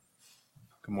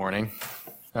Good morning.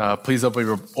 Please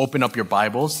open up your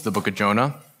Bibles to the book of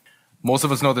Jonah. Most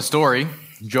of us know the story.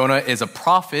 Jonah is a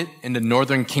prophet in the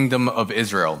northern kingdom of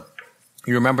Israel.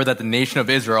 You remember that the nation of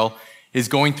Israel is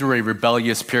going through a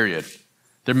rebellious period.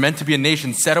 They're meant to be a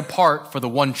nation set apart for the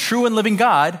one true and living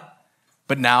God,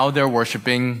 but now they're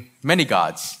worshiping many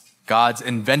gods, gods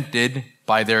invented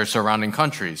by their surrounding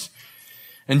countries.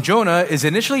 And Jonah is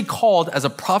initially called as a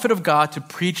prophet of God to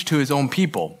preach to his own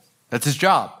people. That's his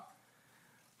job.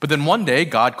 But then one day,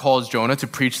 God calls Jonah to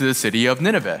preach to the city of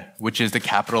Nineveh, which is the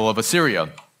capital of Assyria.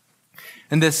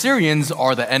 And the Assyrians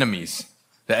are the enemies.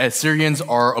 The Assyrians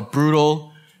are a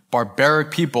brutal,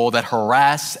 barbaric people that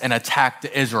harass and attack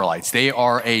the Israelites. They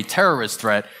are a terrorist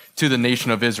threat to the nation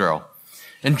of Israel.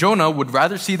 And Jonah would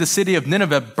rather see the city of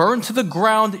Nineveh burn to the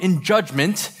ground in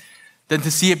judgment than to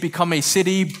see it become a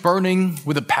city burning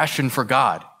with a passion for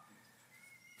God.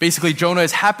 Basically, Jonah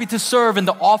is happy to serve in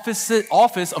the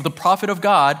office of the prophet of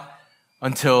God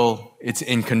until it's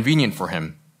inconvenient for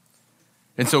him.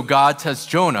 And so God tests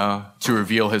Jonah to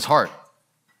reveal his heart.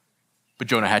 But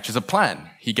Jonah hatches a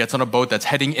plan. He gets on a boat that's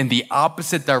heading in the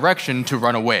opposite direction to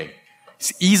run away.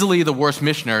 He's easily the worst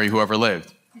missionary who ever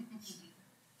lived.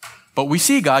 But we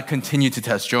see God continue to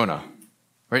test Jonah.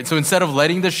 Right? So instead of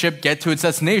letting the ship get to its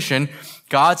destination,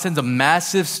 God sends a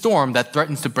massive storm that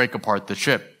threatens to break apart the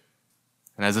ship.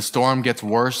 And as the storm gets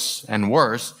worse and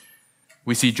worse,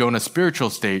 we see Jonah's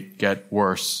spiritual state get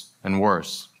worse and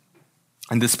worse.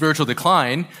 And this spiritual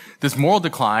decline, this moral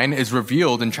decline, is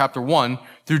revealed in chapter 1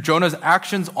 through Jonah's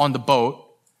actions on the boat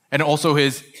and also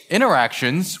his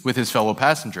interactions with his fellow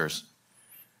passengers.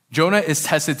 Jonah is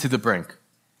tested to the brink,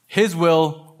 his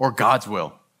will or God's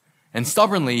will. And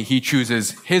stubbornly, he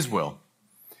chooses his will.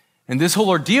 And this whole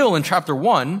ordeal in chapter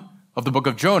 1 of the book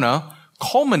of Jonah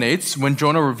culminates when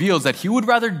Jonah reveals that he would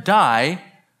rather die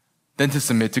than to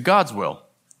submit to God's will.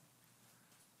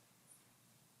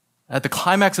 At the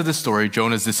climax of the story,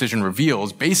 Jonah's decision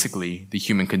reveals basically the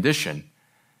human condition,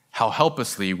 how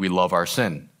helplessly we love our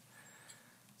sin.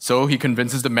 So he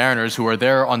convinces the mariners who are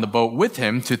there on the boat with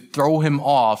him to throw him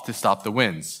off to stop the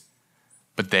winds.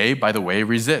 But they, by the way,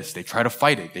 resist. They try to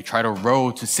fight it. They try to row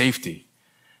to safety.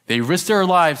 They risk their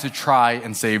lives to try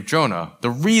and save Jonah,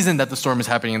 the reason that the storm is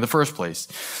happening in the first place.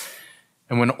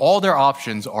 And when all their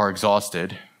options are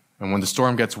exhausted, and when the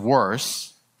storm gets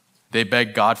worse, they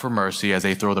beg God for mercy as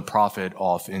they throw the prophet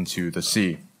off into the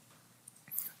sea.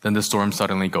 Then the storm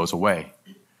suddenly goes away.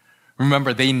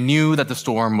 Remember, they knew that the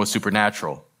storm was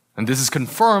supernatural. And this is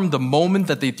confirmed the moment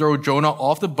that they throw Jonah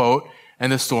off the boat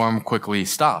and the storm quickly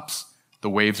stops. The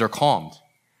waves are calmed.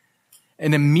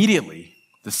 And immediately,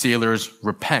 the sailors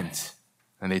repent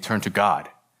and they turn to God.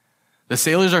 The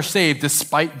sailors are saved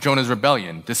despite Jonah's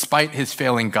rebellion, despite his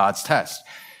failing God's test.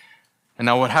 And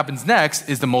now what happens next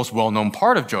is the most well-known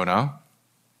part of Jonah,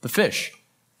 the fish.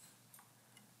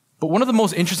 But one of the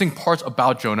most interesting parts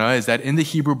about Jonah is that in the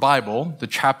Hebrew Bible, the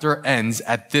chapter ends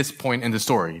at this point in the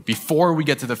story, before we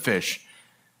get to the fish.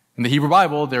 In the Hebrew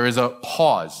Bible, there is a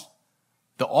pause.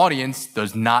 The audience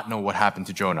does not know what happened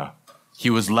to Jonah.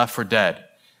 He was left for dead.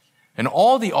 And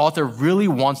all the author really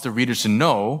wants the readers to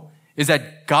know is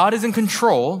that God is in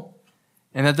control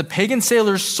and that the pagan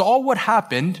sailors saw what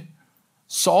happened,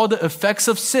 saw the effects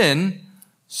of sin,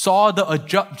 saw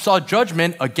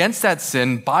judgment against that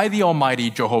sin by the Almighty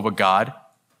Jehovah God,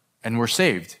 and were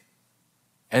saved.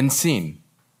 End scene.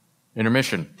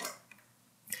 Intermission.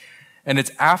 And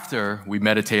it's after we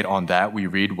meditate on that, we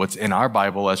read what's in our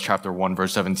Bible as chapter 1,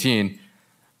 verse 17,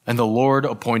 and the Lord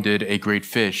appointed a great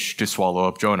fish to swallow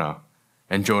up Jonah.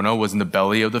 And Jonah was in the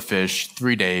belly of the fish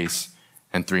 3 days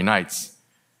and 3 nights.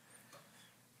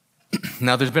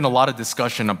 Now, there's been a lot of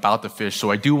discussion about the fish,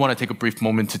 so I do want to take a brief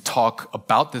moment to talk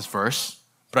about this verse.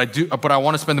 But I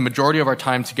want to spend the majority of our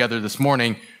time together this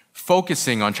morning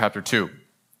focusing on chapter 2.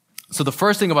 So the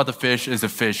first thing about the fish is the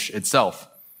fish itself.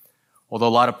 Although a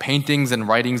lot of paintings and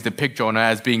writings depict Jonah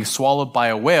as being swallowed by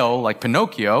a whale like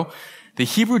Pinocchio, the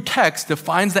Hebrew text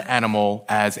defines the animal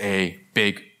as a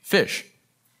big fish.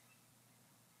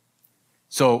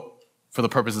 So, for the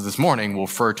purpose of this morning, we'll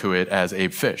refer to it as a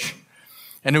fish.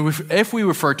 And if we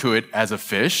refer to it as a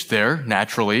fish, there,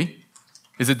 naturally,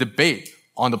 is a debate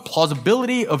on the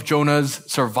plausibility of Jonah's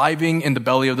surviving in the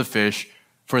belly of the fish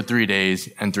for 3 days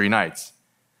and 3 nights.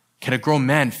 Can a grown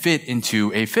man fit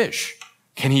into a fish?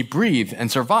 Can he breathe and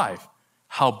survive?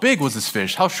 How big was this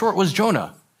fish? How short was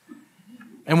Jonah?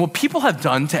 And what people have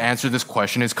done to answer this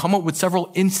question is come up with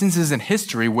several instances in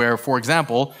history where, for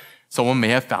example, someone may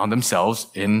have found themselves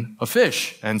in a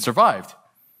fish and survived.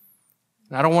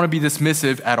 And I don't want to be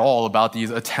dismissive at all about these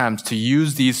attempts to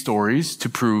use these stories to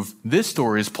prove this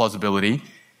story's plausibility.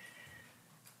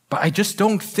 But I just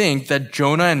don't think that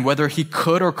Jonah and whether he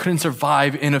could or couldn't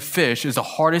survive in a fish is the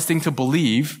hardest thing to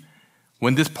believe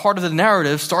when this part of the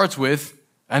narrative starts with,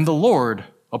 "And the Lord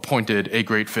appointed a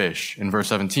great fish," in verse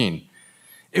 17.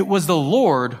 It was the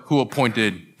Lord who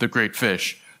appointed the great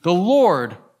fish. The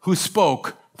Lord who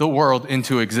spoke the world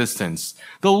into existence.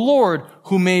 The Lord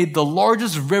who made the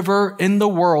largest river in the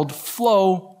world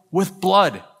flow with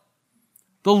blood.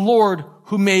 The Lord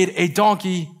who made a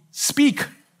donkey speak.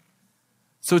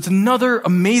 So it's another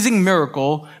amazing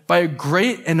miracle by a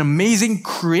great and amazing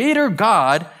creator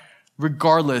God,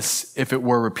 regardless if it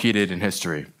were repeated in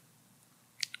history.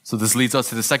 So this leads us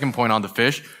to the second point on the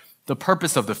fish, the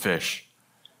purpose of the fish.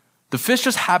 The fish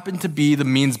just happened to be the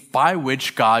means by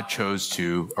which God chose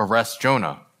to arrest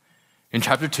Jonah. In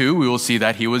chapter 2, we will see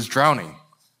that he was drowning.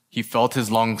 He felt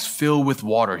his lungs fill with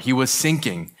water. He was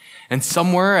sinking. And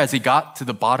somewhere as he got to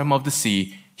the bottom of the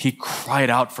sea, he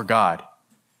cried out for God.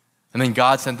 And then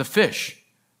God sent the fish.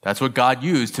 That's what God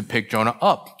used to pick Jonah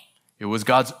up. It was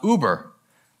God's Uber.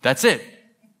 That's it.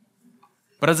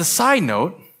 But as a side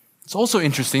note, it's also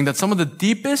interesting that some of the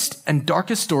deepest and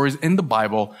darkest stories in the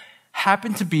Bible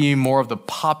happen to be more of the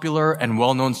popular and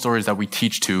well-known stories that we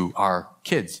teach to our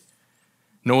kids.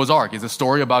 Noah's Ark is a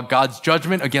story about God's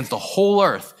judgment against the whole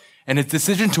earth and his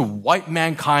decision to wipe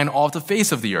mankind off the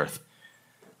face of the earth.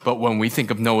 But when we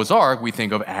think of Noah's Ark, we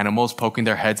think of animals poking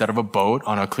their heads out of a boat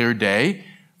on a clear day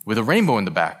with a rainbow in the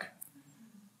back.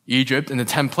 Egypt and the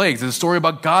 10 plagues is a story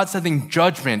about God sending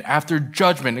judgment after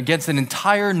judgment against an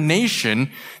entire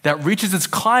nation that reaches its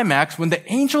climax when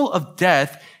the angel of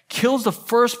death kills the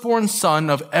firstborn son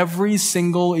of every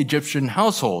single Egyptian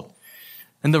household.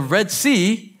 And the Red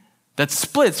Sea that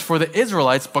splits for the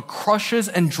Israelites but crushes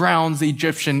and drowns the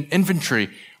Egyptian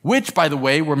infantry, which, by the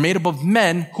way, were made up of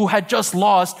men who had just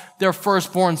lost their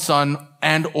firstborn son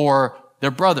and or their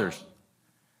brothers.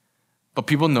 But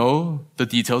people know the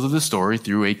details of the story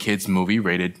through a kids' movie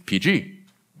rated PG.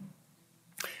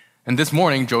 And this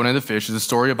morning, Jonah and the fish is a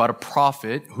story about a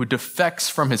prophet who defects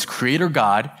from his creator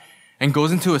God and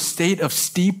goes into a state of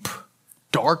steep,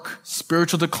 dark,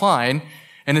 spiritual decline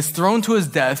and is thrown to his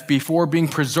death before being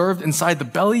preserved inside the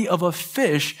belly of a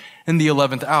fish in the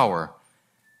 11th hour.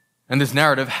 And this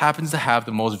narrative happens to have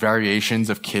the most variations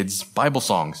of kids' Bible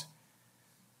songs.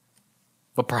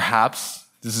 But perhaps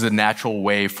this is a natural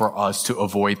way for us to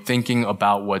avoid thinking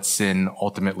about what sin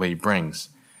ultimately brings.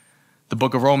 The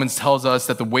book of Romans tells us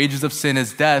that the wages of sin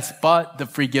is death, but the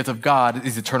free gift of God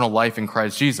is eternal life in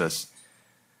Christ Jesus.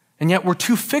 And yet we're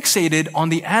too fixated on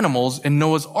the animals in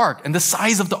Noah's Ark and the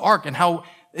size of the ark and how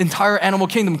the entire animal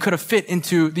kingdom could have fit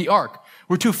into the ark.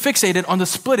 We're too fixated on the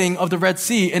splitting of the Red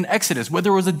Sea in Exodus, whether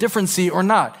it was a different sea or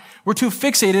not. We're too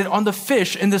fixated on the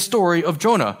fish in the story of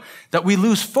Jonah that we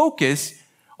lose focus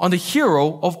on the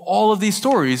hero of all of these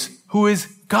stories, who is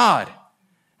God.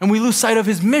 And we lose sight of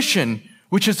his mission,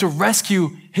 which is to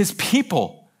rescue his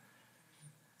people.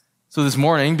 So this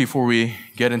morning, before we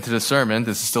get into the sermon,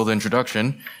 this is still the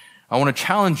introduction, I want to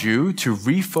challenge you to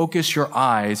refocus your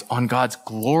eyes on God's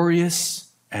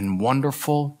glorious and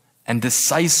wonderful and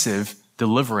decisive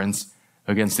deliverance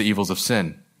against the evils of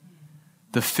sin.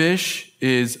 The fish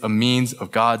is a means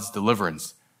of God's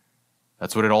deliverance.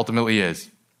 That's what it ultimately is.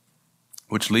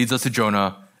 Which leads us to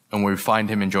Jonah, and we find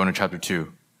him in Jonah chapter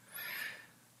 2.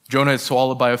 Jonah is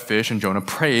swallowed by a fish, and Jonah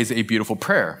prays a beautiful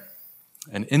prayer.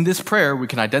 And in this prayer, we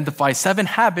can identify 7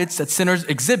 habits that sinners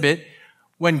exhibit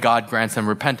when God grants them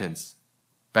repentance.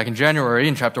 Back in January,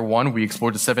 in chapter 1, we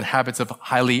explored the 7 habits of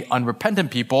highly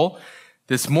unrepentant people.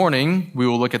 This morning, we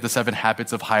will look at the 7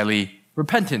 habits of highly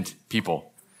repentant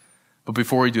people. But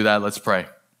before we do that, let's pray.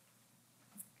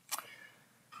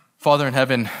 Father in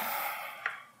heaven,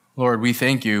 Lord, we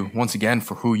thank you once again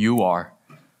for who you are.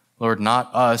 Lord,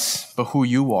 not us, but who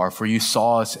you are, for you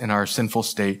saw us in our sinful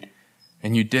state,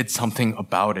 and you did something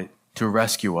about it to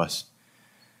rescue us.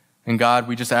 And God,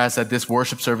 we just ask that this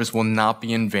worship service will not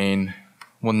be in vain,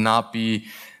 will not be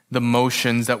the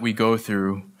motions that we go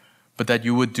through, but that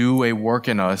you would do a work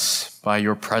in us by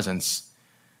your presence.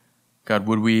 God,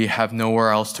 would we have nowhere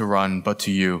else to run but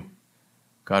to you?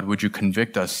 God, would you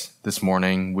convict us this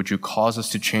morning? Would you cause us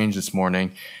to change this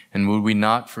morning? And would we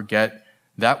not forget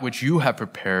that which you have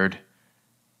prepared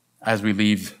as we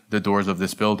leave the doors of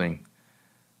this building?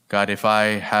 God, if I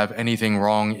have anything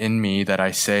wrong in me that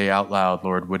I say out loud,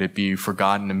 Lord, would it be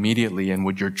forgotten immediately? And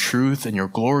would your truth and your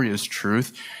glorious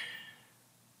truth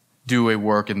do a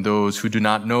work in those who do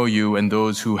not know you and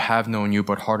those who have known you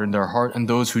but hardened their heart, and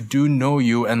those who do know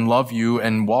you and love you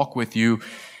and walk with you,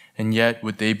 and yet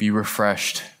would they be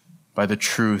refreshed by the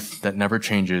truth that never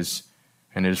changes,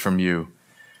 and it is from you.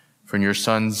 For in your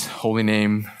Son's holy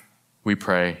name we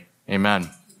pray. Amen.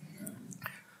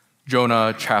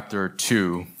 Jonah chapter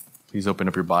 2. Please open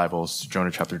up your Bibles to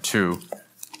Jonah chapter 2.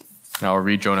 Now I'll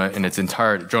read Jonah 2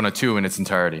 in its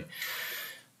entirety.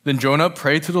 Then Jonah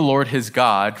prayed to the Lord his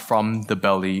God from the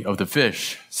belly of the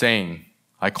fish, saying,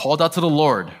 I called out to the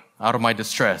Lord out of my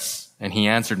distress, and he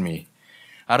answered me.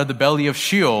 Out of the belly of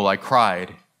Sheol I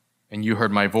cried, and you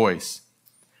heard my voice.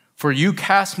 For you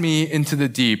cast me into the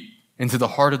deep, into the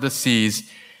heart of the seas,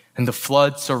 and the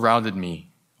flood surrounded me.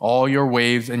 All your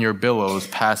waves and your billows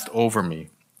passed over me.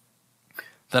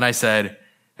 Then I said,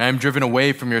 I am driven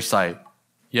away from your sight,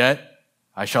 yet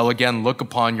I shall again look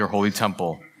upon your holy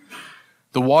temple.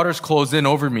 The waters closed in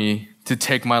over me to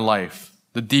take my life.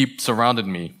 The deep surrounded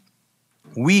me.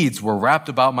 Weeds were wrapped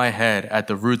about my head at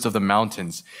the roots of the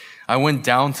mountains. I went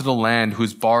down to the land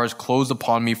whose bars closed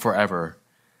upon me forever.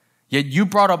 Yet you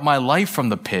brought up my life from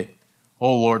the pit,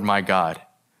 O Lord my God.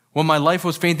 When my life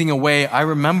was fainting away, I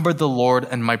remembered the Lord,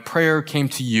 and my prayer came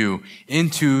to you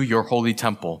into your holy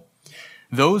temple.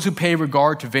 Those who pay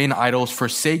regard to vain idols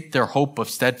forsake their hope of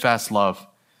steadfast love.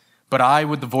 But I,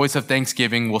 with the voice of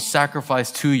thanksgiving, will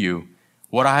sacrifice to you.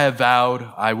 What I have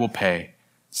vowed, I will pay.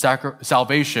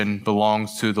 Salvation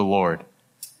belongs to the Lord.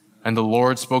 And the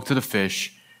Lord spoke to the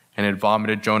fish, and it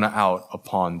vomited Jonah out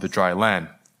upon the dry land.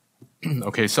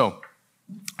 Okay, so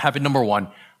habit number 1,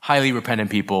 highly repentant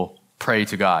people pray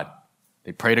to God.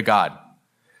 They pray to God.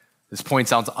 This point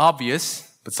sounds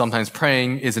obvious, but sometimes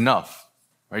praying is enough.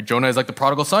 Right? Jonah is like the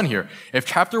prodigal son here. If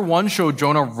chapter 1 showed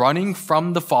Jonah running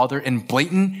from the Father in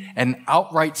blatant and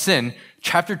outright sin,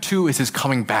 chapter 2 is his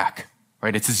coming back.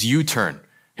 Right? It's his U-turn,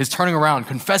 his turning around,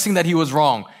 confessing that he was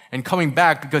wrong, and coming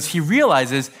back because he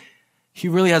realizes he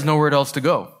really has nowhere else to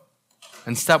go.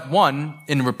 And step 1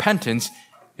 in repentance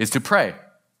is to pray.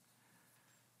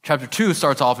 Chapter 2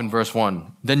 starts off in verse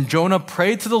 1. Then Jonah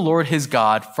prayed to the Lord his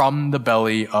God from the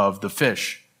belly of the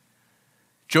fish.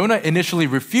 Jonah initially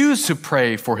refused to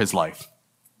pray for his life.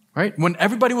 Right? When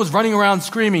everybody was running around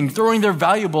screaming, throwing their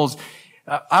valuables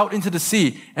out into the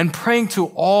sea, and praying to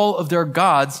all of their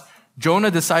gods, Jonah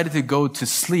decided to go to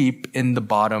sleep in the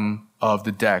bottom of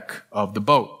the deck of the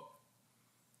boat.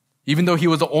 Even though he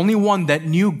was the only one that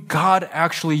knew God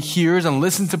actually hears and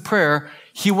listens to prayer,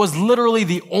 he was literally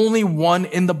the only one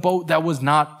in the boat that was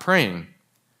not praying.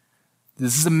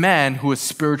 This is a man who is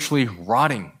spiritually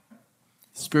rotting,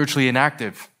 spiritually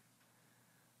inactive.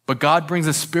 But God brings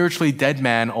a spiritually dead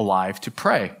man alive to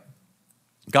pray.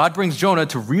 God brings Jonah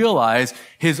to realize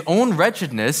his own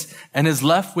wretchedness and is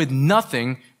left with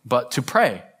nothing but to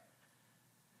pray.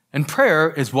 And prayer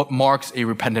is what marks a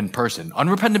repentant person.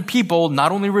 Unrepentant people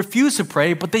not only refuse to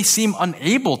pray, but they seem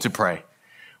unable to pray.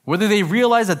 Whether they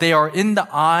realize that they are in the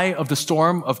eye of the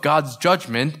storm of God's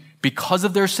judgment because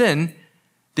of their sin,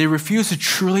 they refuse to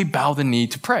truly bow the knee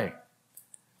to pray.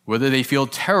 Whether they feel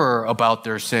terror about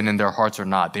their sin in their hearts or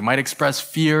not. They might express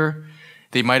fear,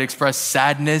 they might express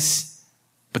sadness,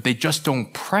 but they just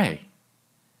don't pray.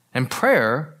 And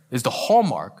prayer is the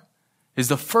hallmark, is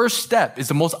the first step, is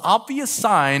the most obvious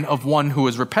sign of one who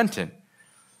is repentant.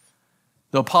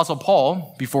 The Apostle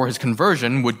Paul, before his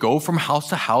conversion, would go from house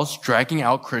to house, dragging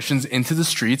out Christians into the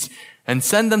streets and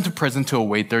send them to prison to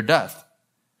await their death.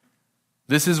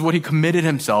 This is what he committed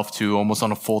himself to almost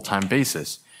on a full-time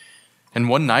basis. And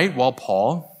one night, while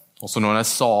Paul, also known as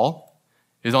Saul,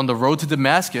 is on the road to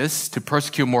Damascus to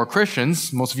persecute more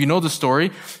Christians, most of you know the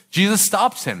story, Jesus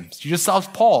stops him. Jesus stops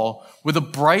Paul with a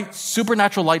bright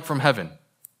supernatural light from heaven.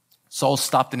 Saul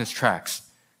stopped in his tracks.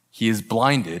 He is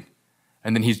blinded,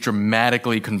 and then he's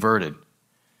dramatically converted.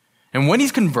 And when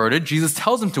he's converted, Jesus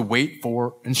tells him to wait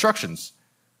for instructions.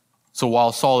 So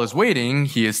while Saul is waiting,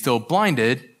 he is still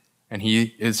blinded, and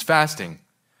he is fasting.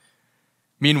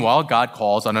 Meanwhile, God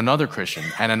calls on another Christian,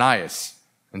 Ananias,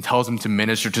 and tells him to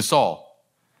minister to Saul.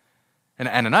 And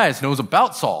Ananias knows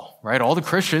about Saul, right? All the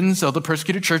Christians of the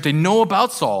persecuted church, they know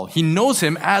about Saul. He knows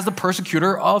him as the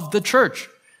persecutor of the church.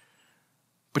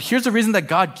 But here's the reason that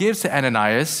God gives to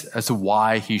Ananias as to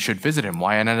why he should visit him,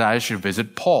 why Ananias should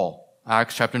visit Paul.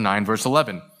 Acts chapter 9, verse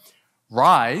 11.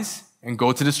 Rise and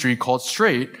go to the street called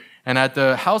Straight, and at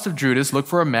the house of Judas look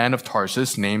for a man of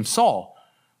Tarsus named Saul.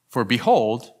 For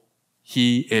behold,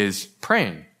 he is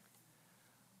praying.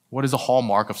 What is a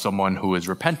hallmark of someone who is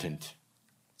repentant?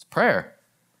 It's prayer.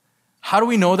 How do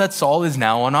we know that Saul is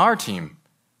now on our team?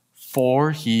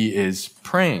 For he is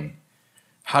praying.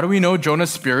 How do we know Jonah's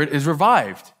spirit is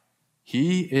revived?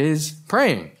 He is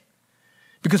praying.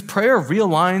 Because prayer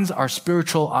realigns our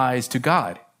spiritual eyes to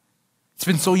God. It's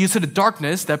been so used to the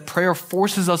darkness that prayer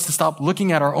forces us to stop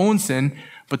looking at our own sin,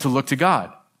 but to look to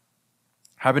God.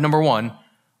 Habit number 1,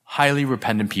 highly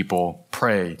repentant people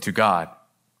pray to God.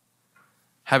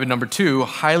 Habit number 2,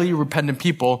 highly repentant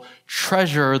people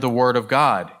treasure the word of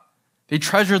God. They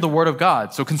treasure the word of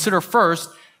God. So consider first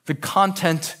the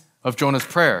content of Jonah's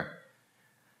prayer.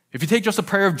 If you take just the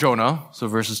prayer of Jonah, so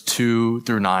verses 2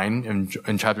 through 9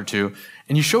 in chapter 2,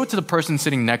 and you show it to the person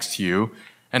sitting next to you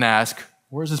and ask,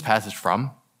 where's this passage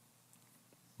from?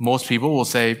 Most people will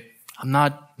say, I'm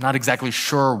not exactly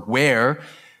sure where,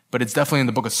 but it's definitely in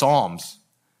the book of Psalms.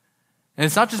 And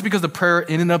it's not just because the prayer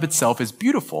in and of itself is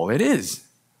beautiful. It is.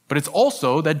 But it's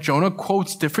also that Jonah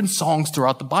quotes different songs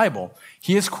throughout the Bible.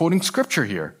 He is quoting scripture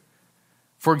here.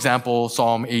 For example,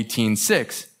 Psalm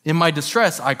 18:6. In my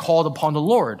distress, I called upon the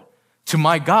Lord. To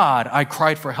my God, I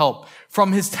cried for help.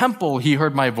 From his temple, he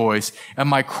heard my voice, and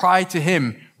my cry to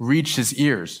him reached his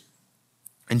ears.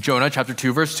 In Jonah chapter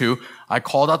 2, verse 2, I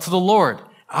called out to the Lord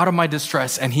out of my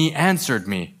distress, and he answered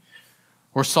me.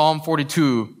 Or Psalm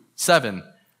 42:7.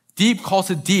 Deep calls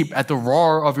to deep at the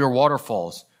roar of your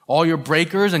waterfalls. All your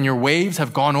breakers and your waves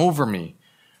have gone over me.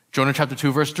 Jonah chapter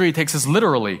 2, verse 3 takes us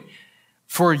literally.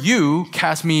 For you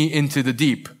cast me into the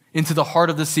deep, into the heart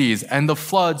of the seas, and the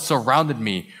flood surrounded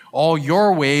me. All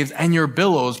your waves and your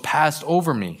billows passed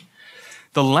over me.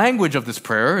 The language of this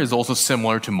prayer is also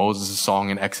similar to Moses' song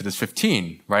in Exodus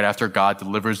 15, right after God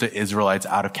delivers the Israelites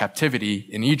out of captivity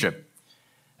in Egypt.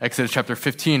 Exodus chapter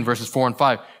 15, verses 4 and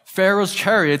 5. Pharaoh's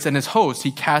chariots and his hosts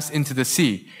he cast into the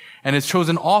sea, and his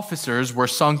chosen officers were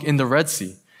sunk in the Red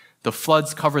Sea. The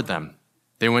floods covered them.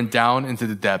 They went down into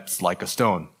the depths like a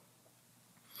stone.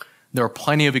 There are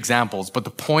plenty of examples, but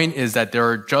the point is that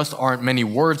there just aren't many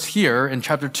words here in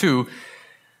chapter 2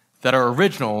 that are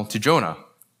original to Jonah.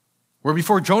 Where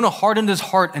before Jonah hardened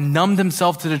his heart and numbed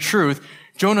himself to the truth,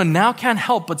 Jonah now can't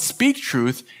help but speak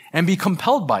truth and be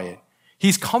compelled by it.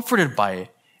 He's comforted by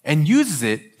it and uses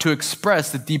it to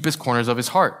express the deepest corners of his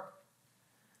heart.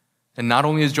 And not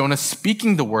only is Jonah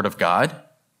speaking the word of God,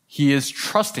 he is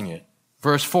trusting it.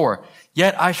 Verse 4,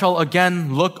 yet I shall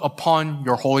again look upon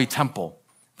your holy temple.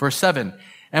 Verse 7,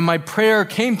 and my prayer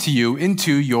came to you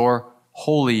into your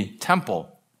holy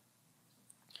temple.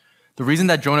 The reason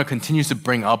that Jonah continues to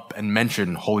bring up and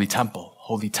mention holy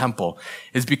temple,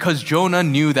 is because Jonah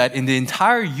knew that in the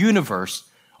entire universe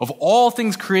of all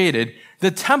things created,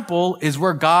 the temple is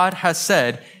where God has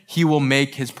said he will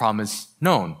make his promise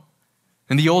known.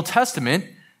 In the Old Testament,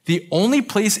 the only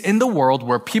place in the world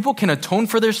where people can atone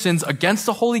for their sins against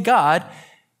the holy God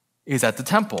is at the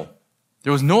temple.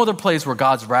 There was no other place where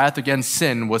God's wrath against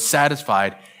sin was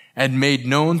satisfied and made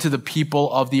known to the people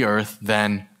of the earth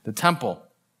than the temple.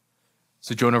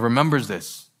 So Jonah remembers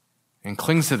this and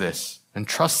clings to this and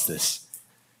trusts this.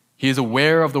 He is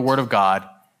aware of the word of God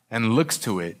and looks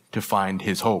to it to find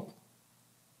his hope.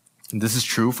 And this is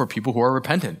true for people who are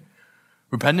repentant.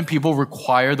 Repentant people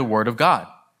require the word of God.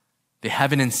 They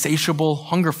have an insatiable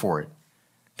hunger for it.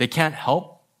 They can't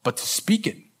help but to speak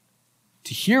it,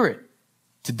 to hear it,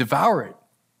 to devour it,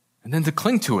 and then to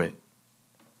cling to it.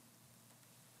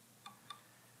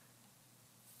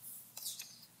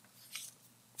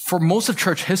 For most of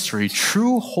church history,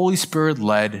 true Holy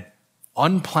Spirit-led,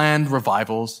 unplanned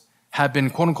revivals have been,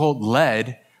 quote unquote,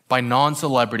 led by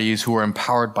non-celebrities who were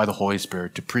empowered by the Holy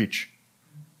Spirit to preach.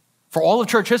 For all of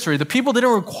church history, the people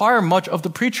didn't require much of the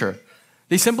preacher.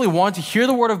 They simply wanted to hear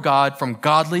the word of God from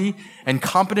godly and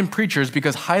competent preachers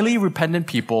because highly repentant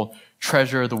people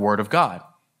treasure the word of God.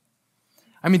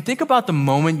 I mean, think about the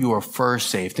moment you were first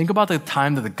saved. Think about the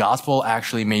time that the gospel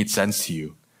actually made sense to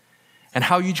you and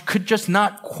how you could just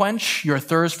not quench your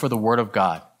thirst for the word of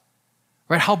God,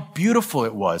 right? How beautiful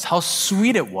it was, how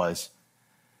sweet it was.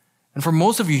 And for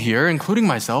most of you here, including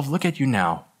myself, look at you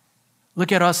now.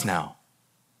 Look at us now.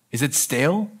 Is it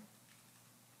stale?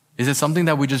 Is it something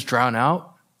that we just drown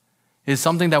out? Is it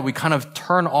something that we kind of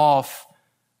turn off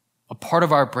a part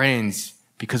of our brains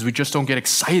because we just don't get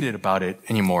excited about it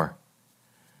anymore?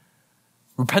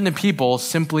 Repentant people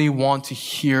simply want to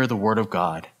hear the word of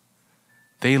God.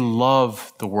 They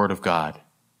love the word of God.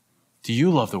 Do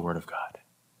you love the word of God?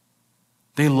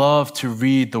 They love to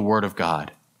read the word of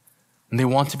God. And they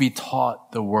want to be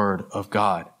taught the word of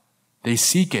God. They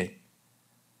seek it.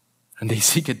 And they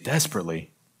seek it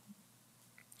desperately.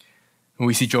 And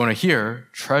we see Jonah here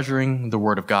treasuring the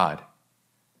word of God.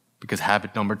 Because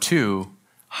habit number 2,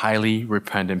 highly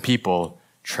repentant people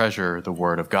treasure the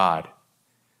word of God.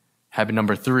 Habit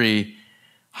number 3,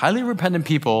 highly repentant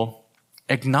people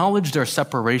acknowledge their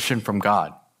separation from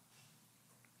God.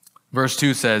 Verse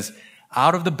 2 says,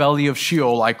 out of the belly of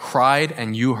Sheol I cried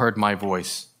and you heard my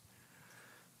voice.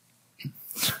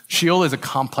 Sheol is a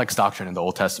complex doctrine in the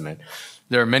Old Testament.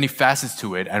 There are many facets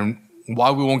to it, and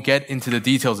while we won't get into the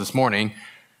details this morning,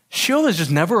 Sheol is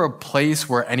just never a place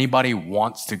where anybody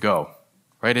wants to go.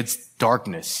 right? It's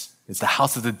darkness. It's the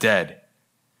house of the dead.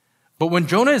 But when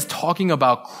Jonah is talking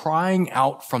about crying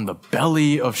out from the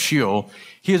belly of Sheol,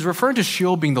 he is referring to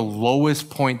Sheol being the lowest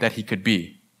point that he could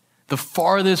be, the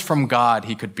farthest from God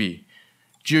he could be,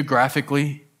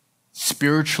 geographically,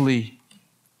 spiritually,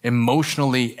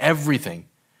 emotionally, everything.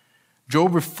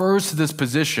 Job refers to this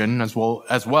position as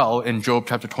well in Job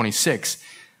chapter 26,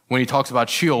 when he talks about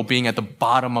Sheol being at the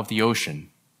bottom of the ocean,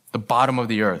 the bottom of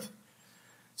the earth.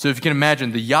 So if you can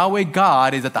imagine, the Yahweh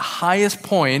God is at the highest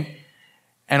point,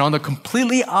 and on the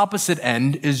completely opposite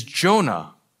end is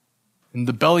Jonah in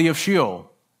the belly of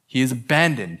Sheol. He is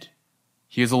abandoned.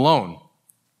 He is alone.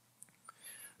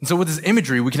 And so with this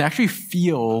imagery, we can actually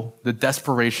feel the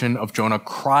desperation of Jonah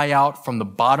cry out from the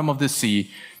bottom of the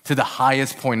sea to the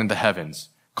highest point in the heavens,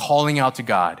 calling out to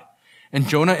God. And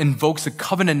Jonah invokes a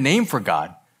covenant name for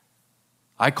God.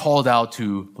 I called out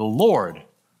to the Lord,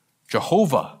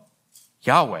 Jehovah,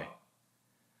 Yahweh.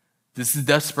 This is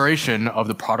the desperation of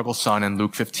the prodigal son in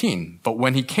Luke 15. But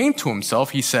when he came to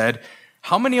himself, he said,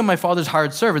 how many of my father's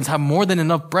hired servants have more than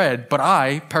enough bread, but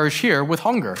I perish here with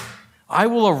hunger? I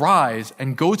will arise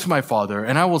and go to my father,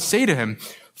 and I will say to him,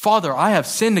 Father, I have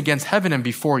sinned against heaven and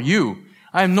before you.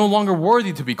 I am no longer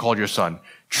worthy to be called your son.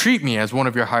 Treat me as one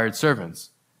of your hired servants.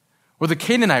 Or the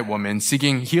Canaanite woman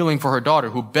seeking healing for her daughter,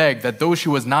 who begged that though she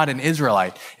was not an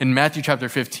Israelite in Matthew chapter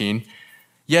 15,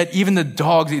 yet even the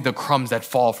dogs eat the crumbs that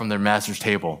fall from their master's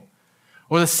table.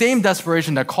 Or the same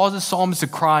desperation that causes psalmists to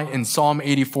cry in Psalm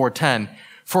 84:10,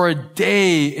 for a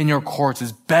day in your courts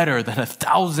is better than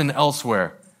 1,000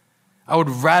 elsewhere. I would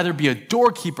rather be a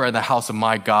doorkeeper in the house of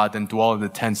my God than dwell in the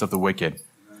tents of the wicked.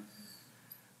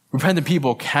 Repentant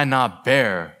people cannot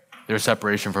bear their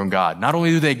separation from God. Not only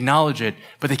do they acknowledge it,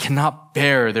 but they cannot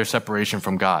bear their separation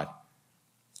from God.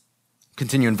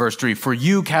 Continue in verse 3. For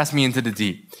you cast me into the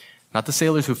deep. Not the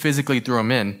sailors who physically threw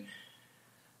him in.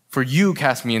 For you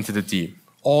cast me into the deep.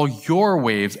 All your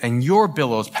waves and your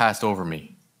billows passed over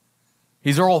me.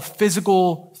 These are all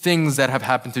physical things that have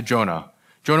happened to Jonah.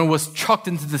 Jonah was chucked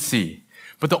into the sea.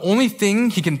 But the only thing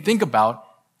he can think about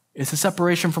is the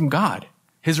separation from God,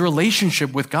 his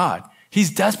relationship with God.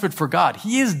 He's desperate for God.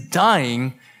 He is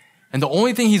dying, and the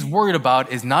only thing he's worried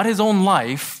about is not his own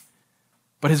life,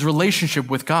 but his relationship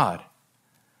with God.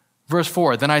 Verse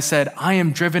 4, then I said, I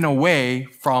am driven away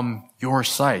from your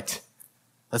sight.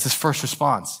 That's his first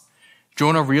response.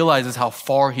 Jonah realizes how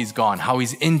far he's gone, how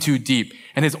he's in too deep,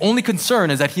 and his only concern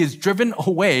is that he is driven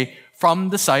away from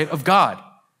the sight of God.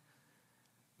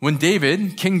 When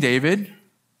King David,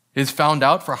 is found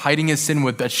out for hiding his sin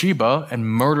with Bathsheba and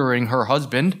murdering her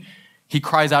husband, he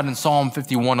cries out in Psalm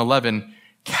 51:11,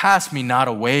 cast me not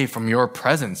away from your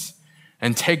presence,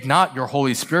 and take not your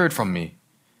Holy Spirit from me.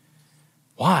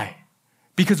 Why?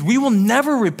 Because we will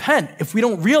never repent if we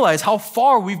don't realize how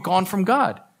far we've gone from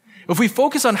God. If we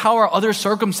focus on how our other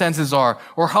circumstances are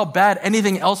or how bad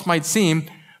anything else might seem,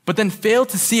 but then fail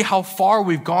to see how far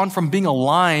we've gone from being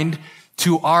aligned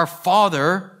to our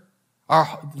Father,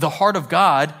 the heart of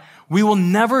God, we will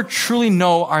never truly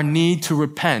know our need to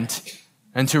repent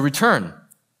and to return.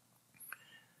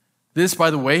 This, by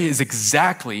the way, is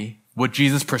exactly what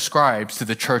Jesus prescribes to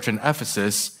the church in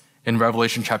Ephesus in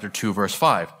Revelation chapter 2, verse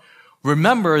 5.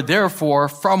 Remember, therefore,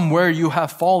 from where you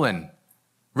have fallen.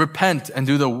 Repent and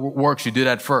do the works you did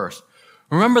at first.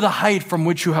 Remember the height from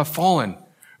which you have fallen.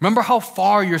 Remember how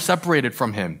far you're separated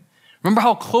from him. Remember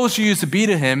how close you used to be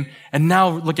to him, and now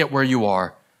look at where you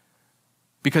are.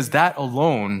 Because that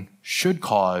alone should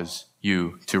cause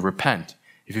you to repent.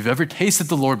 If you've ever tasted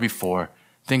the Lord before,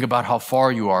 think about how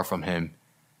far you are from him.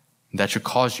 That should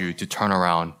cause you to turn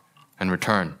around and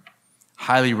return.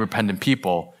 Highly repentant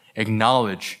people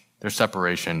acknowledge their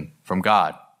separation from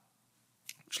God.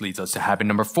 Which leads us to habit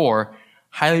number 4.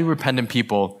 Highly repentant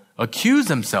people accuse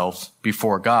themselves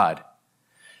before God.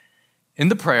 In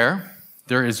the prayer,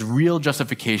 there is real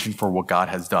justification for what God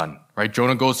has done, right?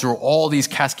 Jonah goes through all these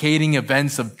cascading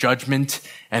events of judgment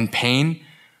and pain,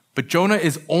 but Jonah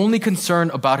is only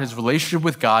concerned about his relationship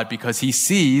with God because he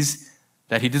sees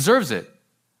that he deserves it.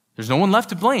 There's no one left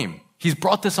to blame. He's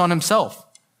brought this on himself.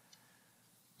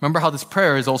 Remember how this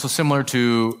prayer is also similar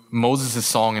to Moses'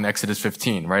 song in Exodus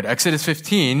 15, right? Exodus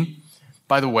 15,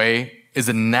 by the way, is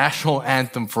a national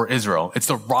anthem for Israel. It's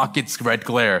the rocket's red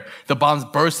glare, the bombs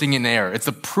bursting in air. It's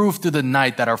the proof through the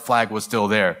night that our flag was still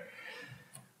there.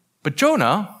 But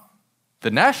Jonah,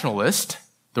 the nationalist,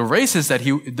 the racist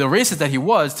that he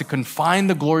was to confine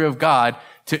the glory of God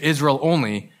to Israel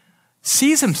only,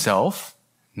 sees himself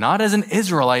not as an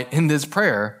Israelite in this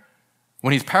prayer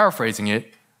when he's paraphrasing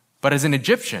it, but as an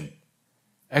Egyptian.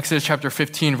 Exodus chapter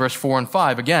 15, verse 4 and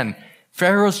 5, again,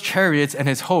 Pharaoh's chariots and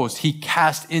his host he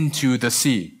cast into the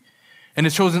sea, and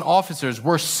his chosen officers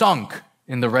were sunk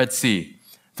in the Red Sea.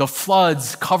 The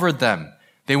floods covered them.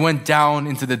 They went down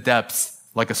into the depths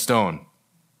like a stone.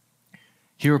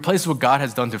 He replaces what God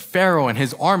has done to Pharaoh and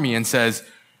his army and says,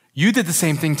 you did the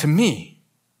same thing to me.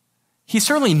 He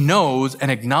certainly knows and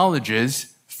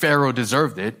acknowledges Pharaoh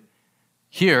deserved it.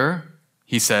 Here,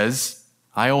 he says,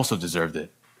 I also deserved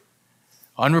it.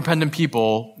 Unrepentant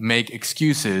people make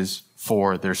excuses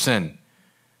for their sin.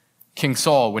 King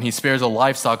Saul, when he spares the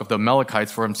livestock of the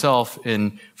Amalekites for himself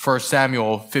in 1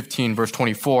 Samuel 15, verse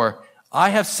 24, I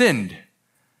have sinned,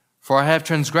 for I have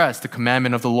transgressed the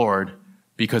commandment of the Lord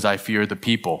because I fear the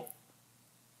people.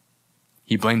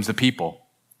 He blames the people.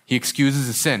 He excuses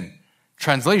his sin.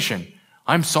 Translation,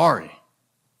 I'm sorry.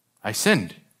 I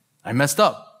sinned. I messed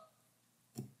up.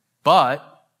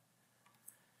 But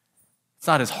it's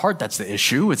not his heart that's the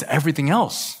issue. It's everything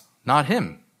else, not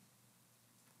him.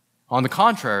 On the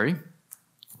contrary,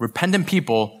 repentant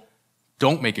people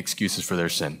don't make excuses for their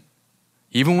sin.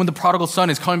 Even when the prodigal son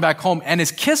is coming back home and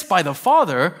is kissed by the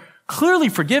father, clearly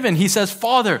forgiven, he says,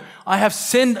 Father, I have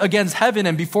sinned against heaven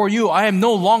and before you. I am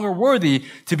no longer worthy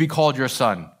to be called your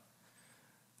son.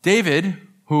 David,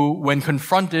 who, when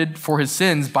confronted for his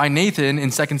sins by Nathan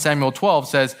in 2 Samuel 12,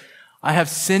 says, I have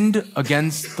sinned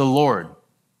against the Lord.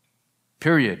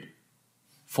 Period.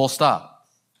 Full stop.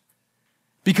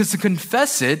 Because to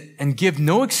confess it and give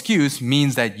no excuse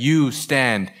means that you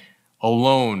stand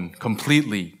alone,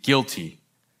 completely guilty.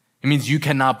 It means you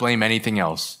cannot blame anything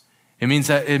else. It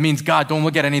means God, don't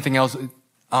look at anything else.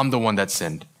 I'm the one that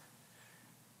sinned.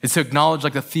 It's to acknowledge,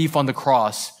 like the thief on the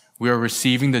cross, we are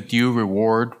receiving the due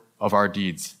reward of our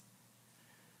deeds.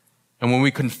 And when we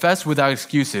confess without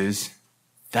excuses,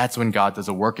 that's when God does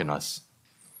a work in us.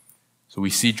 So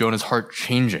we see Jonah's heart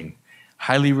changing.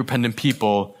 Highly repentant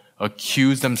people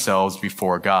accuse themselves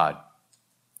before God.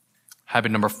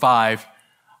 Habit number 5,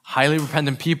 highly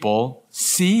repentant people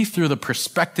see through the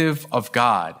perspective of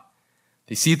God.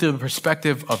 They see through the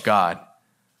perspective of God.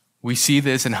 We see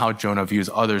this in how Jonah views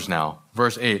others now.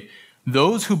 Verse 8,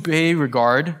 those who pay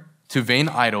regard to vain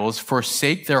idols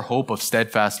forsake their hope of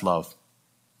steadfast love.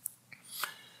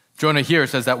 Jonah here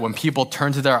says that when people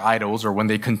turn to their idols or when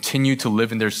they continue to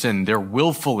live in their sin, they're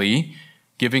willfully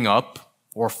giving up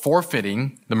or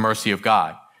forfeiting the mercy of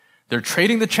God. They're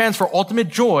trading the chance for ultimate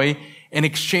joy in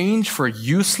exchange for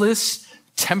useless,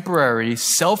 temporary,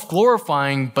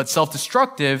 self-glorifying, but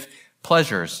self-destructive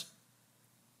pleasures.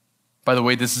 By the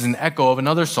way, this is an echo of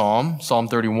another psalm, Psalm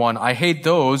 31. I hate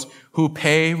those who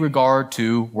pay regard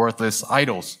to worthless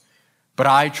idols. But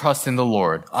I trust in the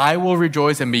Lord. I will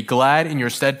rejoice and be glad in your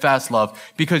steadfast love,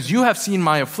 because you have seen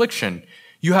my affliction.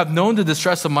 You have known the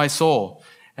distress of my soul,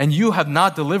 and you have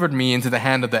not delivered me into the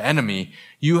hand of the enemy.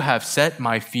 You have set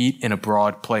my feet in a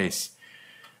broad place.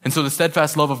 And so the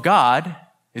steadfast love of God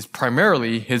is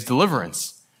primarily his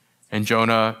deliverance. And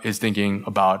Jonah is thinking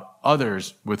about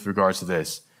others with regards to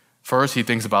this. First, he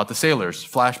thinks about the sailors.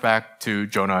 Flashback to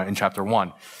Jonah in chapter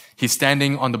 1. He's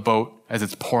standing on the boat as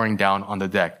it's pouring down on the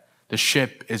deck. The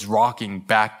ship is rocking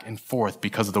back and forth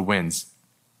because of the winds.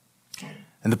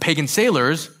 And the pagan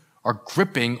sailors are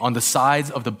gripping on the sides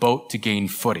of the boat to gain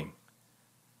footing.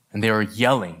 And they are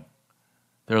yelling.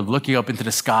 They're looking up into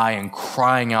the sky and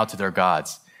crying out to their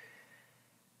gods.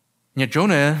 And yet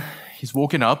Jonah, he's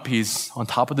woken up, he's on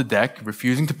top of the deck,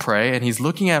 refusing to pray, and he's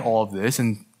looking at all of this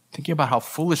and thinking about how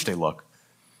foolish they look.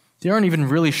 They aren't even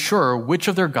really sure which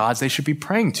of their gods they should be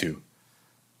praying to.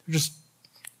 They're just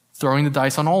throwing the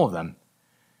dice on all of them.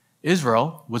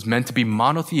 Israel was meant to be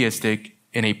monotheistic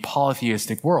in a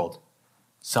polytheistic world.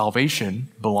 Salvation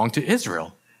belonged to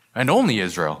Israel, and only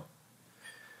Israel.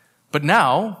 But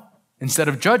now, instead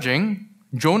of judging,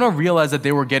 Jonah realized that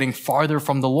they were getting farther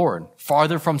from the Lord,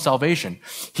 farther from salvation.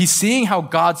 He's seeing how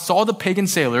God saw the pagan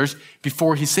sailors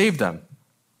before he saved them.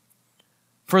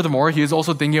 Furthermore, he is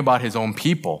also thinking about his own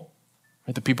people,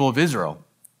 right? The people of Israel.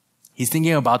 He's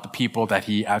thinking about the people that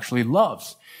he actually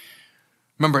loves.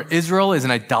 Remember, Israel is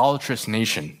an idolatrous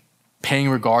nation, paying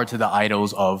regard to the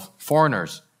idols of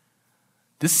foreigners.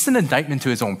 This is an indictment to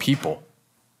his own people.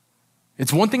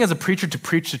 It's one thing as a preacher to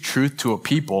preach the truth to a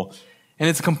people, and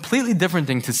it's a completely different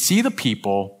thing to see the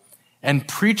people and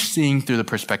preach seeing through the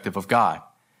perspective of God.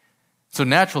 So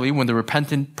naturally, when the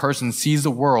repentant person sees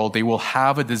the world, they will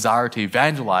have a desire to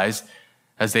evangelize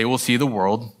as they will see the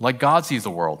world like God sees the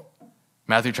world.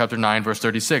 Matthew chapter 9, verse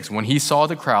 36. When Jesus saw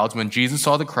the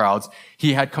crowds,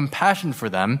 he had compassion for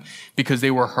them because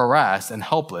they were harassed and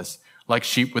helpless, like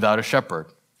sheep without a shepherd.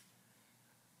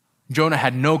 Jonah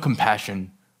had no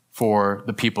compassion for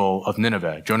the people of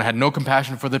Nineveh. Jonah had no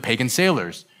compassion for the pagan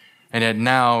sailors. And yet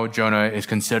now Jonah is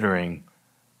considering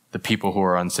the people who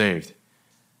are unsaved.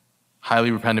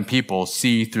 Highly repentant people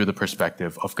see through the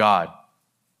perspective of God.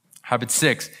 Habit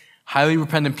 6, highly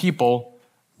repentant people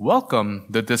welcome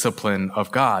the discipline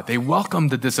of God. They welcome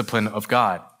the discipline of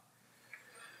God.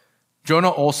 Jonah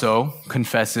also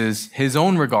confesses his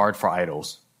own regard for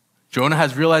idols. Jonah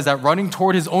has realized that running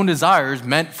toward his own desires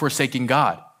meant forsaking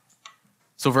God.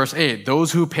 So verse 8,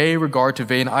 those who pay regard to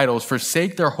vain idols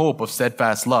forsake their hope of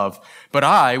steadfast love, but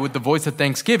I, with the voice of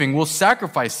thanksgiving, will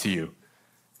sacrifice to you.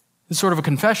 This is sort of a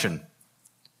confession.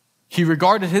 He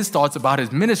regarded his thoughts about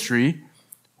his ministry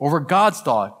over God's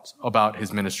thoughts about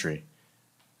his ministry.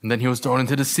 And then he was thrown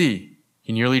into the sea.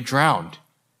 He nearly drowned.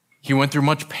 He went through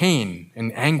much pain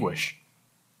and anguish.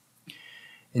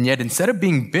 And yet, instead of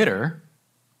being bitter,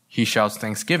 he shouts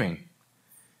thanksgiving.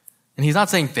 And he's not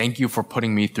saying, thank you for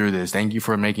putting me through this. Thank you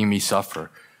for making me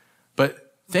suffer.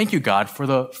 But thank you, God, for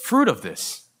the fruit of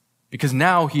this. Because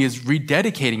now he is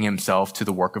rededicating himself to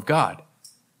the work of God.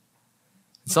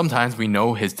 Sometimes we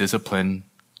know his discipline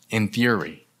in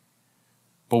theory,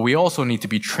 but we also need to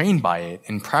be trained by it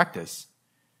in practice.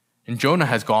 And Jonah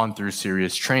has gone through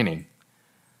serious training.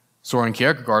 Soren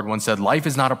Kierkegaard once said, life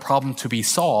is not a problem to be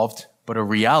solved, but a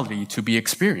reality to be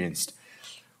experienced.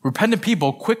 Repentant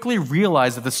people quickly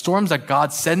realize that the storms that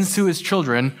God sends to his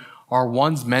children are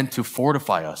ones meant to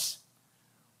fortify us.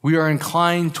 We are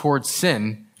inclined towards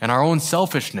sin and our own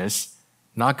selfishness,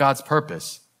 not God's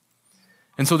purpose.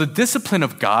 And so the discipline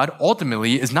of God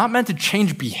ultimately is not meant to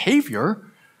change behavior,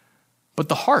 but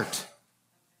the heart.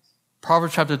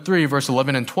 Proverbs chapter 3, verse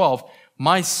 11 and 12,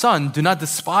 my son, do not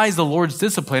despise the Lord's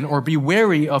discipline or be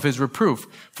wary of his reproof.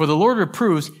 For the Lord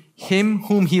reproves him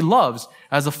whom he loves,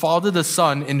 as a father the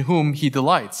son in whom he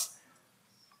delights.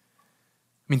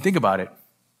 I mean, think about it.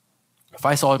 If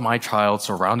I saw my child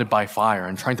surrounded by fire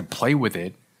and trying to play with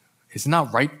it, is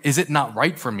it not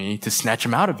right for me to snatch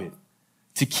him out of it?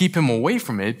 To keep him away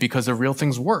from it because the real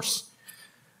thing's worse.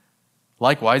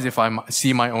 Likewise, if I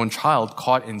see my own child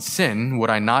caught in sin, would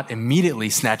I not immediately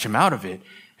snatch him out of it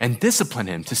and discipline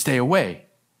him to stay away?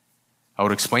 I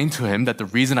would explain to him that the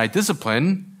reason I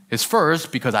discipline is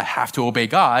first because I have to obey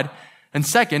God, and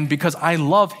second because I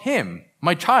love him,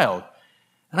 my child,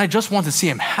 and I just want to see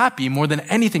him happy more than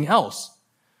anything else.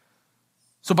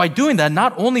 So by doing that,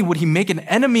 not only would he make an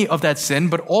enemy of that sin,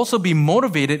 but also be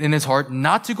motivated in his heart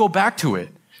not to go back to it.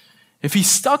 If he's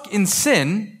stuck in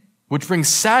sin, which brings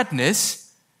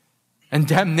sadness and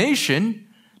damnation,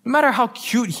 no matter how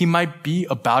cute he might be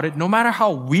about it, no matter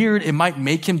how weird it might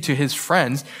make him to his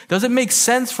friends, does it make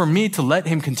sense for me to let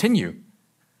him continue?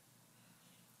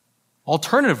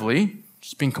 Alternatively,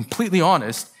 just being completely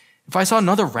honest, if I saw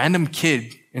another random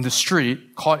kid in the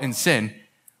street caught in sin,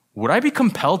 would I be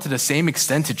compelled to the same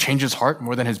extent to change his heart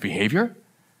more than his behavior?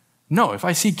 No, if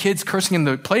I see kids cursing in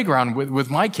the playground with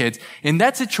my kids, in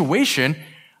that situation,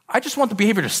 I just want the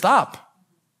behavior to stop.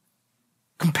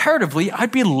 Comparatively,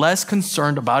 I'd be less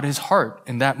concerned about his heart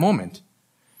in that moment.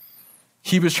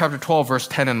 Hebrews chapter 12, verse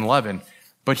 10 and 11.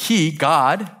 But he,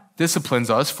 God, disciplines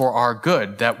us for our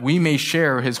good, that we may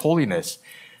share his holiness.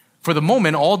 For the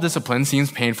moment, all discipline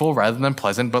seems painful rather than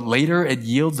pleasant, but later it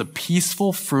yields a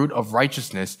peaceful fruit of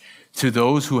righteousness to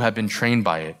those who have been trained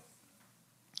by it.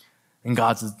 And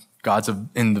God's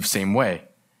in the same way.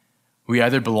 We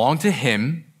either belong to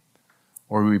him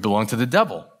or we belong to the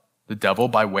devil. The devil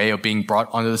by way of being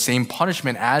brought under the same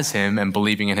punishment as him and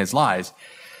believing in his lies.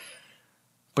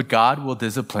 But God will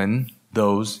discipline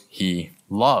those he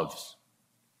loves.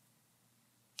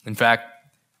 In fact,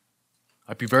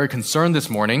 I'd be very concerned this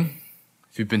morning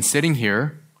if you've been sitting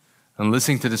here and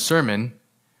listening to the sermon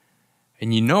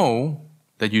and you know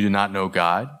that you do not know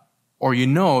God, or you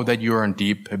know that you are in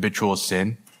deep habitual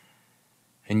sin,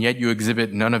 and yet you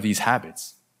exhibit none of these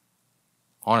habits.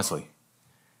 Honestly,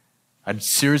 I'd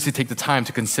seriously take the time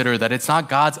to consider that it's not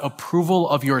God's approval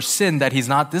of your sin that he's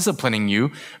not disciplining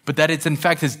you, but that it's in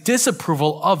fact his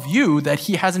disapproval of you that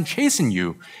he hasn't chastened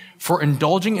you for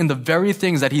indulging in the very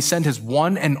things that he sent his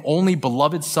one and only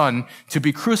beloved son to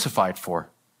be crucified for.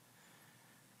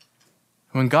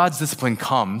 When God's discipline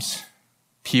comes,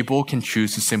 people can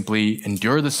choose to simply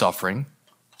endure the suffering,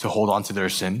 to hold on to their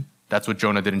sin. That's what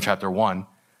Jonah did in chapter 1.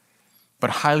 But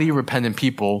highly repentant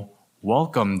people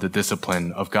welcome the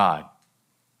discipline of God.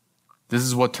 This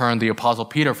is what turned the Apostle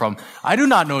Peter from, I do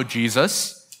not know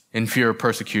Jesus in fear of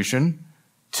persecution,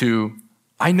 to,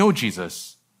 I know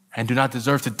Jesus and do not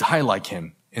deserve to die like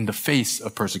him in the face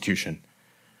of persecution.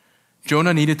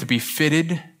 Jonah needed to be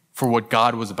fitted for what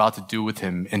God was about to do with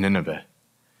him in Nineveh.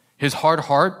 His hard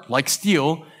heart, like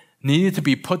steel, needed to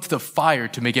be put to the fire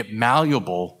to make it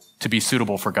malleable to be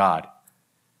suitable for God.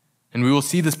 And we will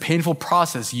see this painful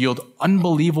process yield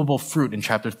unbelievable fruit in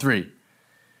chapter 3.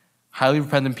 Highly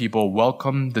repentant people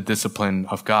welcome the discipline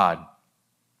of God.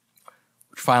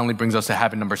 Which finally brings us to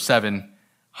habit number 7.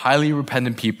 Highly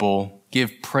repentant people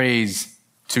give praise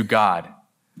to God.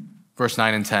 Verse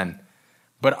 9 and 10.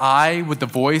 But I, with the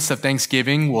voice of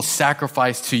thanksgiving, will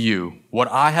sacrifice to you. What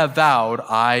I have vowed,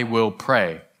 I will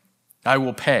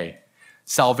pay.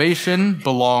 Salvation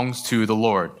belongs to the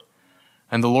Lord.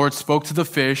 And the Lord spoke to the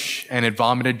fish, and it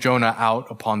vomited Jonah out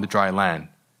upon the dry land.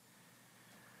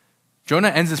 Jonah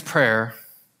ends his prayer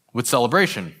with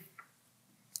celebration.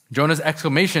 Jonah's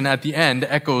exclamation at the end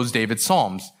echoes David's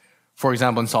Psalms. For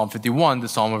example, in Psalm 51, the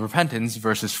Psalm of Repentance,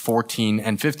 verses 14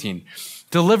 and 15.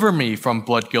 Deliver me from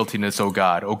blood guiltiness, O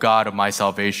God of my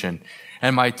salvation,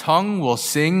 and my tongue will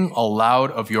sing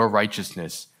aloud of your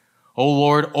righteousness. O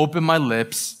Lord, open my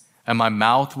lips, and my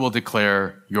mouth will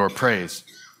declare your praise.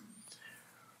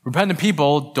 Repentant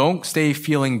people don't stay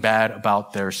feeling bad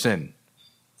about their sin.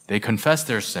 They confess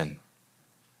their sin.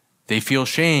 They feel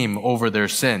shame over their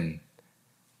sin.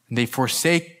 They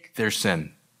forsake their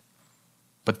sin.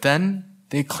 But then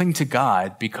they cling to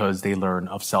God because they learn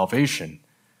of salvation.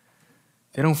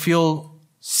 They don't feel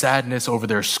sadness over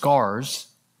their scars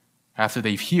after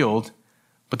they've healed,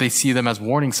 but they see them as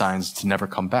warning signs to never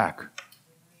come back.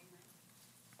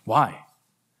 Why?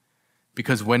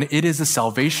 Because when it is the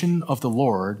salvation of the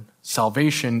Lord,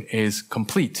 salvation is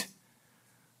complete.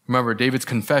 Remember David's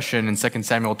confession in 2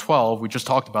 Samuel 12, we just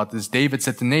talked about this. David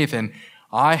said to Nathan,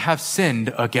 I have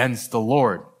sinned against the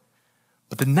Lord.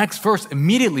 But the next verse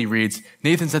immediately reads,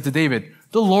 Nathan said to David,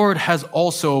 the Lord has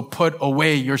also put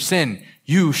away your sin.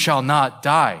 You shall not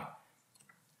die.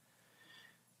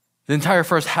 The entire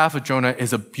first half of Jonah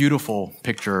is a beautiful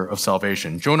picture of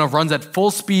salvation. Jonah runs at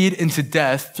full speed into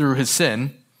death through his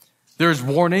sin. There's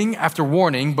warning after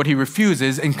warning, but he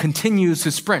refuses and continues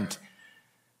to sprint.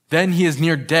 Then he is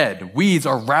near dead. Weeds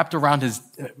are wrapped around his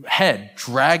head,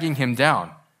 dragging him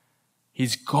down.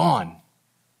 He's gone,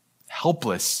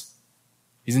 helpless.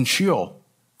 He's in Sheol.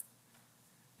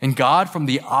 And God, from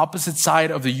the opposite side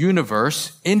of the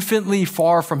universe, infinitely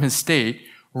far from his state,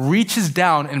 reaches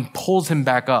down and pulls him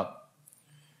back up.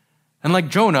 And like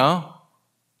Jonah,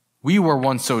 we were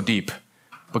once so deep,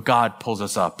 but God pulls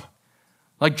us up.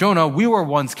 Like Jonah, we were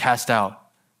once cast out,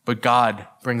 but God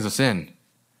brings us in.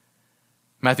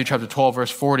 Matthew chapter 12,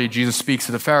 verse 40, Jesus speaks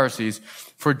to the Pharisees,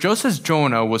 for just as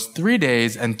Jonah was 3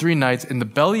 days and 3 nights in the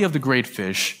belly of the great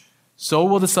fish, so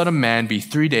will the Son of Man be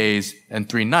 3 days and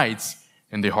 3 nights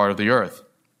in the heart of the earth.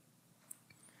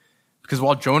 Because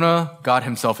while Jonah got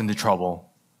himself into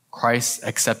trouble, Christ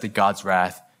accepted God's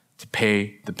wrath to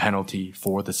pay the penalty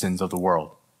for the sins of the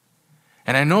world.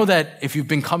 And I know that if you've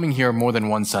been coming here more than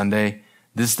one Sunday,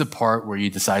 this is the part where you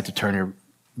decide to turn your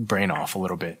brain off a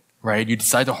little bit, right? You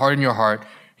decide to harden your heart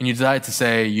and you decide to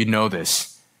say, you know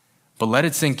this, but let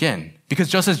it sink in. Because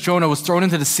just as Jonah was thrown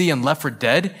into the sea and left for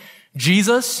dead,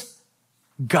 Jesus,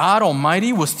 God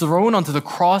Almighty, was thrown onto the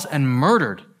cross and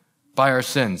murdered by our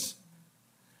sins.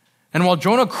 And while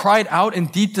Jonah cried out in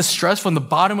deep distress from the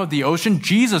bottom of the ocean,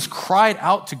 Jesus cried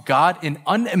out to God in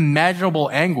unimaginable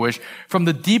anguish from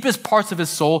the deepest parts of his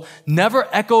soul, never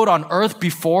echoed on earth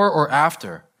before or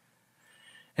after.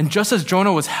 And just as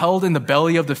Jonah was held in the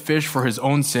belly of the fish for his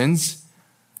own sins,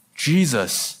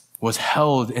 Jesus was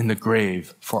held in the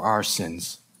grave for our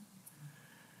sins,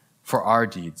 for our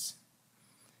deeds.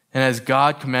 And as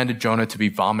God commanded Jonah to be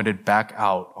vomited back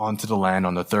out onto the land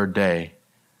on the 3rd day,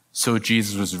 so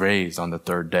Jesus was raised on the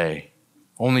 3rd day.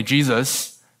 Only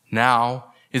Jesus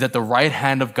now is at the right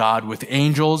hand of God with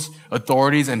angels,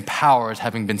 authorities, and powers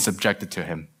having been subjected to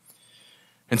him.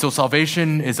 And so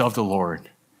salvation is of the Lord.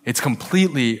 It's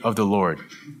completely of the Lord.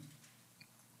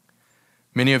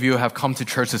 Many of you have come to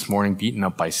church this morning beaten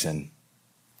up by sin.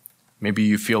 Maybe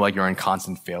you feel like you're in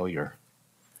constant failure.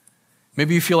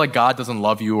 Maybe you feel like God doesn't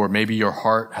love you, or maybe your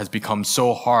heart has become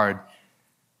so hard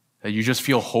that you just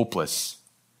feel hopeless,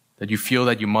 that you feel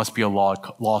that you must be a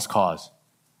lost cause.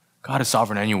 God is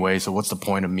sovereign anyway, so what's the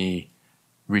point of me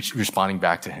responding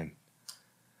back to him?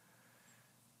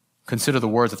 Consider the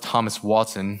words of Thomas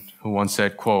Watson, who once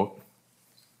said, quote,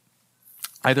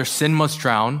 either sin must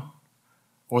drown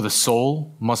or the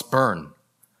soul must burn.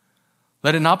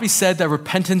 Let it not be said that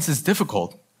repentance is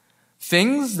difficult.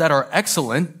 Things that are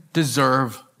excellent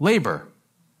deserve labor.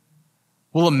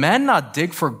 Will a man not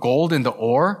dig for gold in the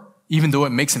ore, even though it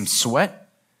makes him sweat?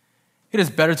 It is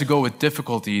better to go with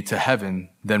difficulty to heaven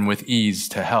than with ease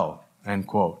to hell. End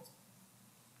quote.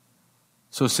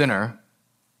 So sinner,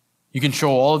 you can show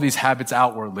all of these habits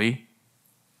outwardly,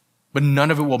 but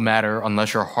none of it will matter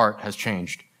unless your heart has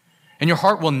changed. And your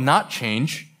heart will not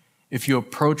change if you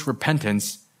approach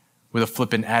repentance with a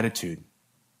flippant attitude,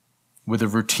 with a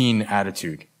routine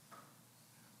attitude.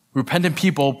 Repentant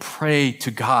people pray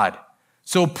to God.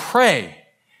 So pray,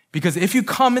 because if you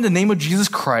come in the name of Jesus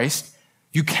Christ,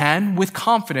 you can, with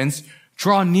confidence,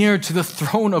 draw near to the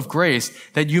throne of grace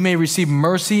that you may receive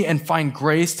mercy and find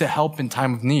grace to help in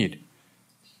time of need.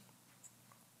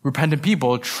 Repentant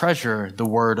people treasure the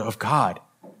word of God.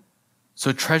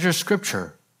 So treasure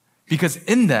scripture, because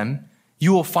in them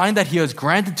you will find that he has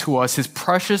granted to us his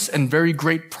precious and very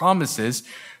great promises,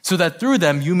 so that through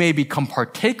them you may become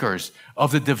partakers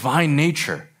of the divine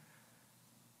nature.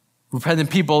 Repentant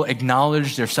people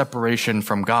acknowledge their separation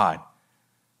from God.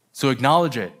 So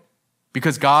acknowledge it,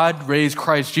 because God raised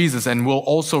Christ Jesus and will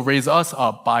also raise us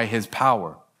up by his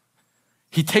power.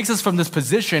 He takes us from this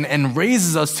position and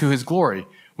raises us to his glory.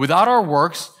 Without our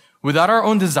works, without our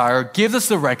own desire, gives us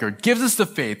the record, gives us the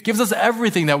faith, gives us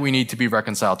everything that we need to be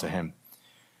reconciled to him.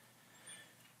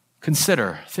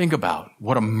 Consider, think about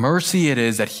what a mercy it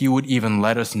is that he would even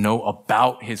let us know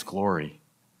about his glory.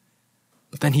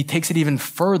 But then he takes it even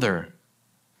further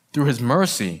through his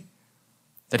mercy,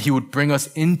 that he would bring us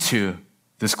into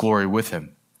this glory with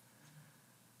him.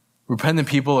 Repentant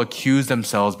people accuse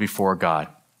themselves before God.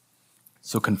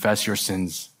 So confess your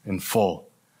sins in full.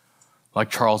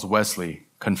 Like Charles Wesley,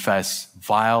 confess,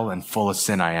 vile and full of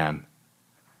sin I am.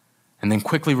 And then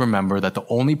quickly remember that the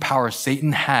only power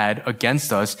Satan had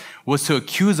against us was to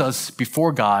accuse us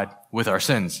before God with our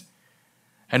sins.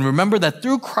 And remember that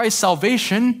through Christ's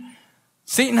salvation,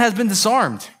 Satan has been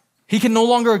disarmed. He can no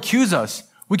longer accuse us.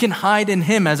 We can hide in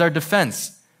him as our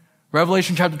defense.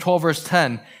 Revelation chapter 12, verse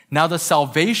 10. Now the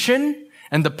salvation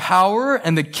and the power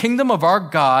and the kingdom of our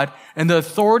God and the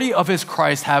authority of his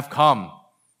Christ have come.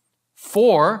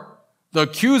 For the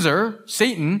accuser,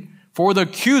 Satan, for the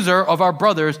accuser of our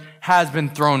brothers has been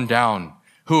thrown down,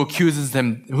 who accuses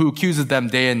them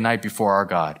day and night before our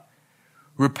God.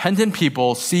 Repentant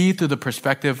people see through the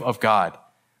perspective of God.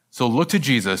 So look to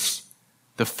Jesus,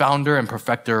 the founder and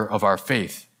perfecter of our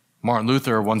faith. Martin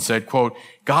Luther once said, quote,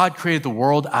 God created the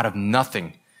world out of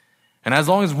nothing. And as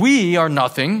long as we are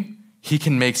nothing, he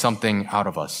can make something out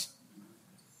of us.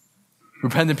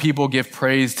 Repentant people give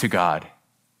praise to God.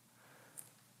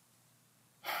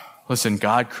 Listen,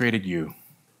 God created you.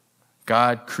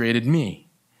 God created me,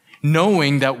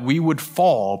 knowing that we would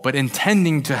fall, but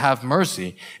intending to have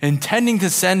mercy, intending to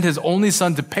send his only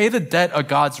son to pay the debt of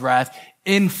God's wrath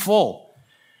in full.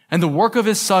 And the work of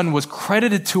his son was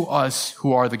credited to us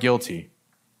who are the guilty.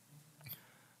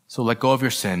 So let go of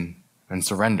your sin and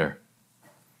surrender.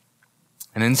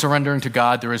 And in surrendering to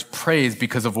God, there is praise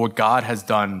because of what God has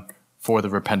done for the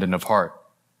repentant of heart.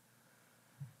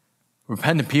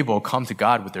 Repentant people come to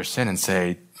God with their sin and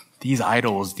say, these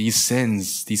idols, these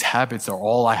sins, these habits are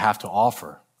all I have to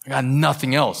offer. I got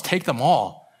nothing else. Take them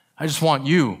all. I just want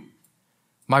you.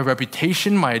 My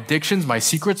reputation, my addictions, my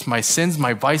secrets, my sins,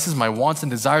 my vices, my wants and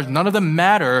desires, none of them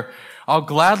matter. I'll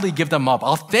gladly give them up.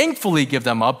 I'll thankfully give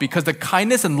them up because the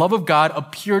kindness and love of God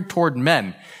appeared toward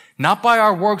men, not by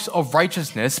our works of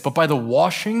righteousness, but by the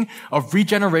washing of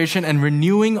regeneration and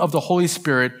renewing of the Holy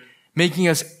Spirit, making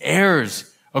us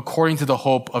heirs according to the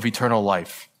hope of eternal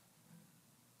life.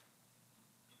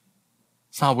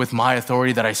 It's not with my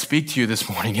authority that I speak to you this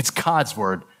morning. It's God's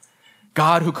word.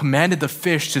 God who commanded the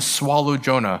fish to swallow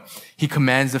Jonah, he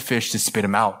commands the fish to spit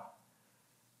him out.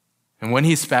 And when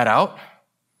he spat out,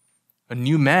 a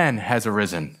new man has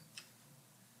arisen.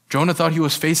 Jonah thought he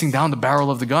was facing down the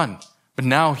barrel of the gun, but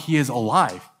now he is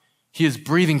alive. He is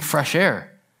breathing fresh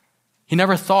air. He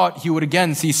never thought he would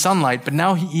again see sunlight, but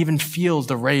now he even feels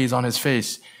the rays on his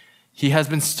face. He has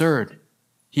been stirred.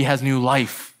 He has new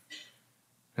life.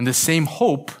 And the same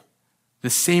hope, the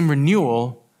same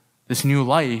renewal, this new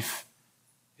life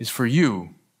is for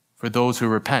you, for those who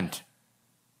repent.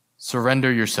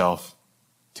 Surrender yourself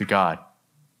to God.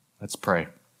 Let's pray.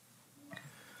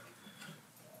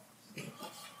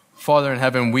 Father in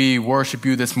heaven, we worship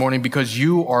you this morning because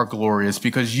you are glorious,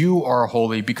 because you are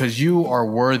holy, because you are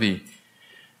worthy.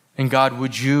 And God,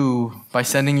 would you, by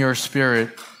sending your Spirit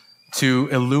to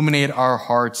illuminate our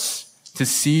hearts, to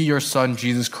see your Son,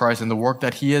 Jesus Christ, and the work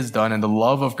that he has done and the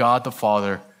love of God the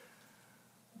Father,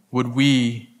 would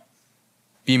we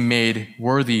be made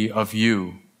worthy of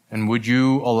you? And would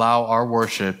you allow our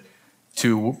worship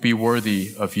to be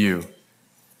worthy of you?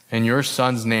 In your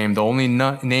Son's name, the only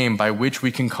name by which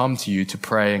we can come to you to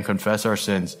pray and confess our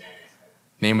sins, in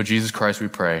the name of Jesus Christ we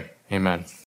pray. Amen.